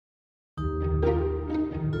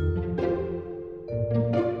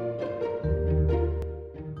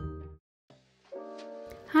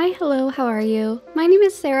Hello, how are you? My name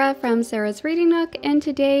is Sara from Sara's Reading Nook, and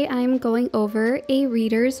today I'm going over a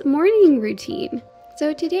reader's morning routine.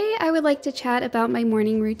 So today I would like to chat about my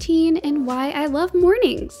morning routine and why I love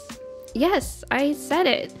mornings. Yes, I said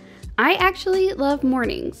it. I actually love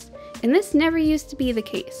mornings, and this never used to be the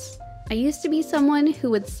case. I used to be someone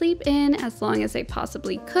who would sleep in as long as I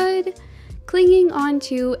possibly could, clinging on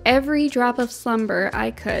to every drop of slumber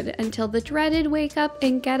I could until the dreaded wake up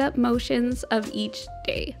and get up motions of each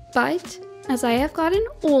day. But as I have gotten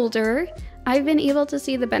older, I've been able to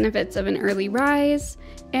see the benefits of an early rise,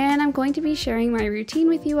 and I'm going to be sharing my routine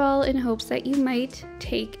with you all in hopes that you might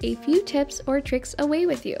take a few tips or tricks away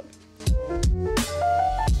with you.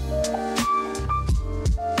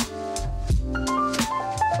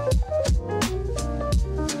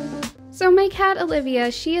 So my cat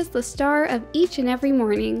Olivia, she is the star of each and every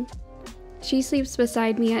morning. She sleeps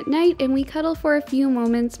beside me at night and we cuddle for a few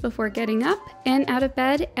moments before getting up and out of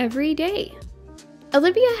bed every day.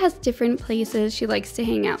 Olivia has different places she likes to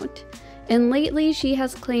hang out, and lately she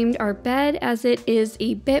has claimed our bed as it is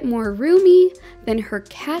a bit more roomy than her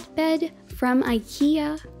cat bed from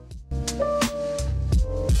IKEA.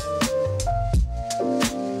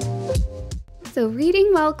 So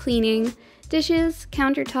reading while cleaning, dishes,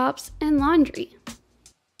 countertops, and laundry.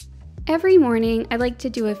 Every morning, I like to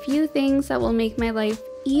do a few things that will make my life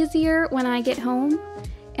easier when I get home,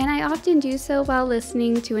 and I often do so while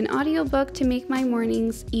listening to an audiobook to make my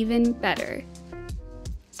mornings even better.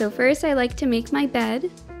 So first, I like to make my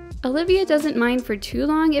bed. Olivia doesn't mind for too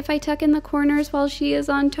long if I tuck in the corners while she is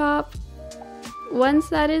on top. Once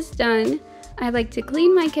that is done, I like to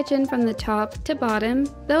clean my kitchen from the top to bottom,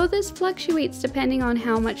 though this fluctuates depending on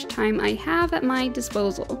how much time I have at my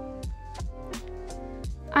disposal.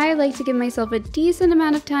 I like to give myself a decent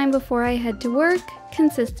amount of time before I head to work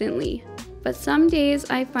consistently, but some days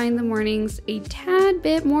I find the mornings a tad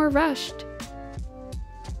bit more rushed.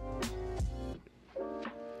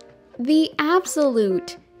 The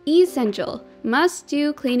absolute, essential,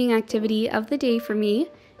 must-do cleaning activity of the day for me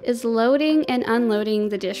is loading and unloading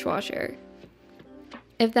the dishwasher.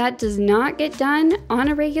 If that does not get done on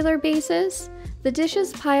a regular basis, the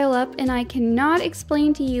dishes pile up and I cannot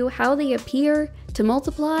explain to you how they appear to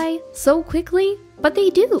multiply so quickly, but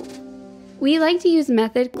they do. We like to use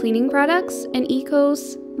Method cleaning products and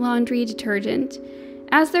Ecos laundry detergent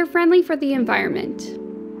as they're friendly for the environment.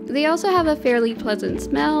 They also have a fairly pleasant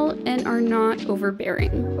smell and are not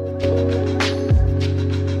overbearing.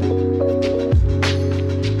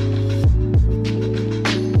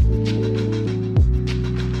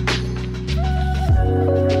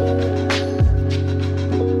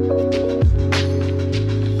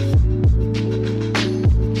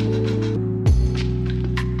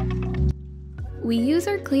 We use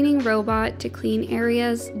our cleaning robot to clean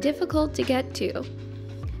areas difficult to get to,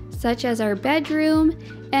 such as our bedroom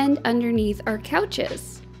and underneath our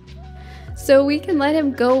couches. So we can let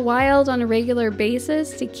him go wild on a regular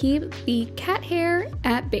basis to keep the cat hair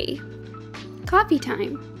at bay. Coffee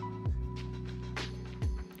time.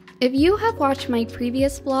 If you have watched my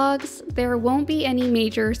previous vlogs, there won't be any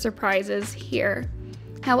major surprises here.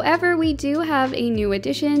 However, we do have a new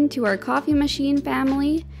addition to our coffee machine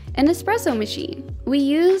family, an espresso machine. We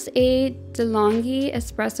use a DeLonghi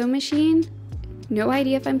espresso machine. No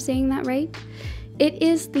idea if I'm saying that right. It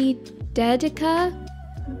is the Dedica,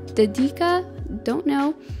 don't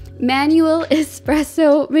know, manual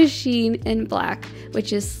espresso machine in black,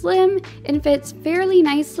 which is slim and fits fairly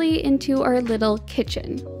nicely into our little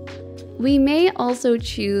kitchen. We may also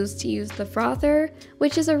choose to use the frother,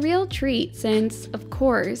 which is a real treat since, of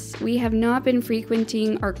course, we have not been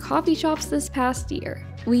frequenting our coffee shops this past year.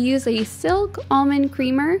 We use a silk almond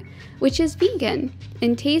creamer, which is vegan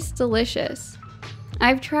and tastes delicious.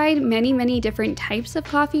 I've tried many different types of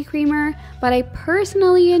coffee creamer, but I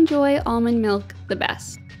personally enjoy almond milk the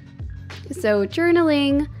best. So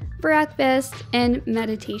journaling, breakfast, and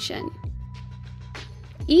meditation.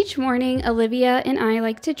 Each morning, Olivia and I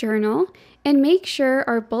like to journal and make sure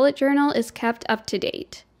our bullet journal is kept up to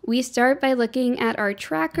date. We start by looking at our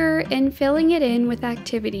tracker and filling it in with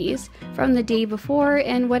activities from the day before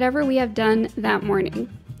and whatever we have done that morning,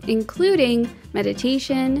 including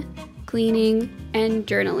meditation, cleaning, and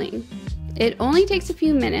journaling. It only takes a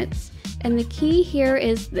few minutes, and the key here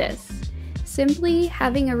is this: simply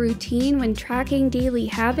having a routine when tracking daily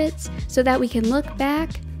habits so that we can look back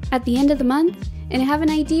at the end of the month and have an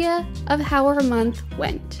idea of how our month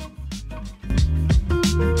went.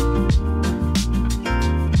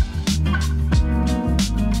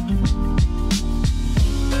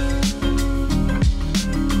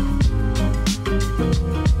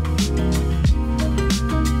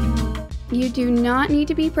 You do not need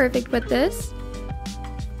to be perfect with this.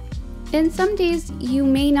 And some days you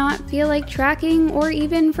may not feel like tracking or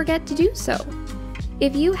even forget to do so.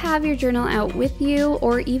 If you have your journal out with you,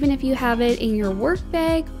 or even if you have it in your work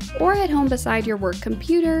bag or at home beside your work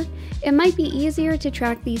computer, it might be easier to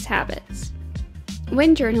track these habits.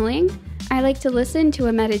 When journaling, I like to listen to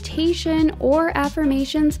a meditation or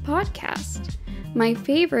affirmations podcast. My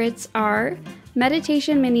favorites are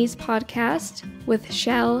Meditation Minis podcast with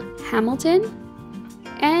Shell Hamilton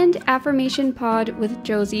and Affirmation Pod with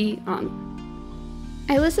Josie Ong.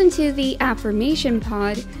 I listen to the Affirmation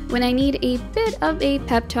Pod when I need a bit of a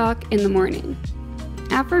pep talk in the morning.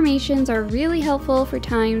 Affirmations are really helpful for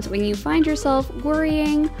times when you find yourself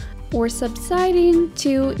worrying or subsiding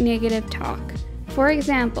to negative talk. For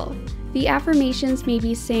example, the affirmations may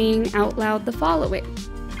be saying out loud the following: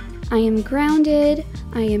 I am grounded,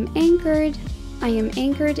 I am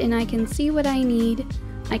anchored and I can see what I need.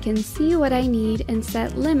 I can see what I need and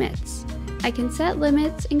set limits. I can set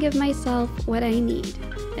limits and give myself what I need,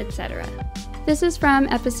 etc. This is from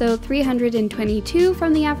episode 322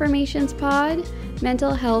 from the Affirmations Pod,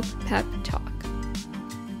 Mental Health Pep Talk.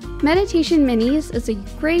 Meditation Minis is a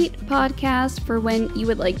great podcast for when you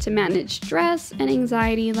would like to manage stress and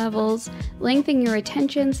anxiety levels, lengthen your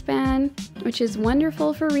attention span, which is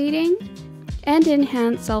wonderful for reading, and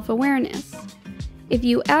enhance self-awareness. If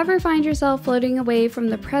you ever find yourself floating away from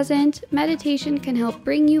the present, meditation can help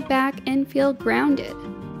bring you back and feel grounded.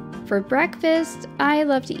 For breakfast, I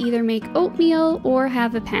love to either make oatmeal or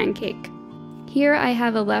have a pancake. Here I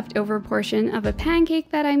have a leftover portion of a pancake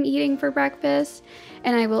that I'm eating for breakfast,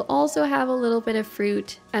 and I will also have a little bit of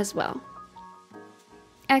fruit as well.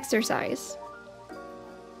 Exercise.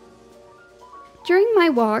 During my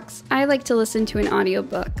walks, I like to listen to an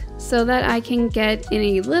audiobook so that I can get in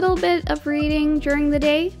a little bit of reading during the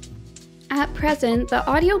day. At present, the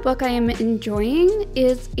audiobook I am enjoying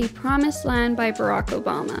is A Promised Land by Barack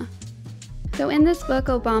Obama. So in this book,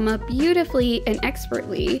 Obama beautifully and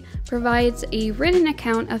expertly provides a written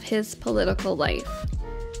account of his political life.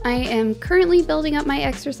 I am currently building up my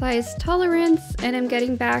exercise tolerance and am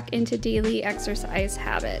getting back into daily exercise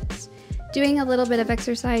habits. Doing a little bit of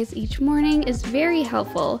exercise each morning is very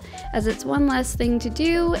helpful, as it's one less thing to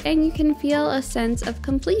do and you can feel a sense of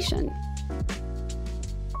completion.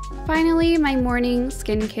 Finally, my morning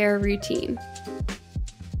skincare routine.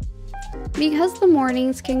 Because the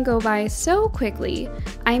mornings can go by so quickly,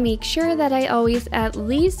 I make sure that I always at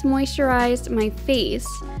least moisturize my face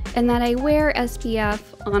and that I wear SPF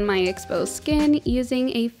on my exposed skin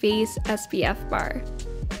using a face SPF bar.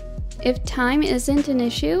 If time isn't an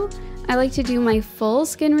issue, I like to do my full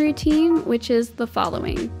skin routine, which is the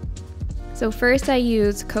following. So first I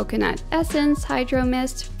use Coconut Essence Hydro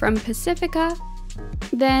Mist from Pacifica.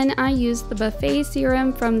 Then I use the Buffet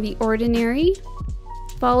Serum from The Ordinary,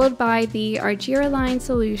 followed by the Argiraline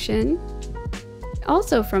Solution,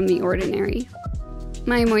 also from The Ordinary.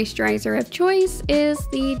 My moisturizer of choice is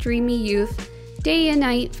the Dreamy Youth Day and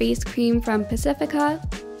Night Face Cream from Pacifica.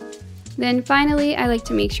 Then finally, I like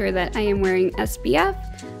to make sure that I am wearing SPF,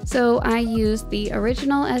 so I use the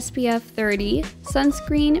original SPF 30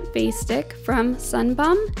 sunscreen face stick from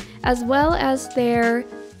Sunbum, as well as their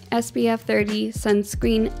SPF 30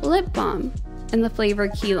 sunscreen lip balm in the flavor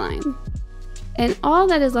Key Lime. And all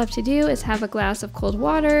that is left to do is have a glass of cold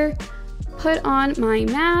water, put on my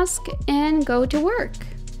mask, and go to work.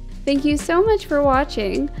 Thank you so much for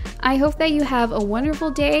watching. I hope that you have a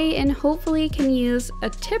wonderful day and hopefully can use a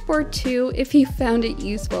tip or two if you found it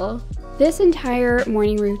useful. This entire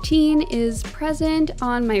morning routine is present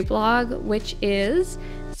on my blog, which is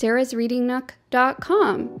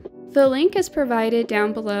sarasreadingnook.com. The link is provided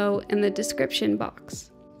down below in the description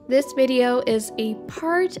box. This video is a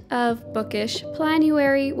part of Bookish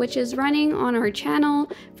Planuary, which is running on our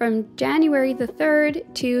channel from January the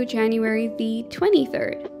 3rd to January the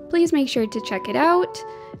 23rd. Please make sure to check it out.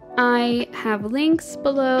 I have links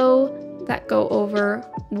below that go over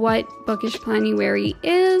what Bookish Planuary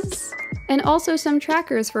is, and also some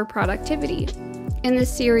trackers for productivity. In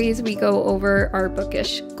this series, we go over our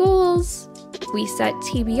bookish goals, we set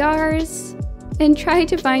TBRs, and try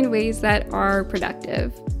to find ways that are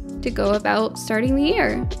productive to go about starting the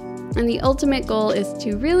year. And the ultimate goal is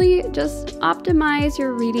to really just optimize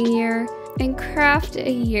your reading year and craft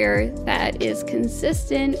a year that is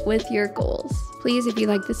consistent with your goals. Please, if you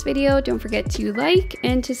like this video, don't forget to like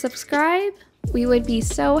and to subscribe. We would be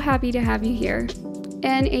so happy to have you here.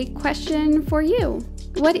 And a question for you.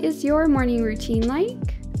 What is your morning routine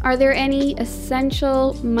like? Are there any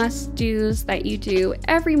essential must-dos that you do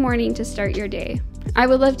every morning to start your day? I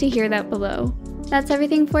would love to hear that below. That's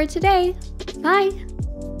everything for today. Bye!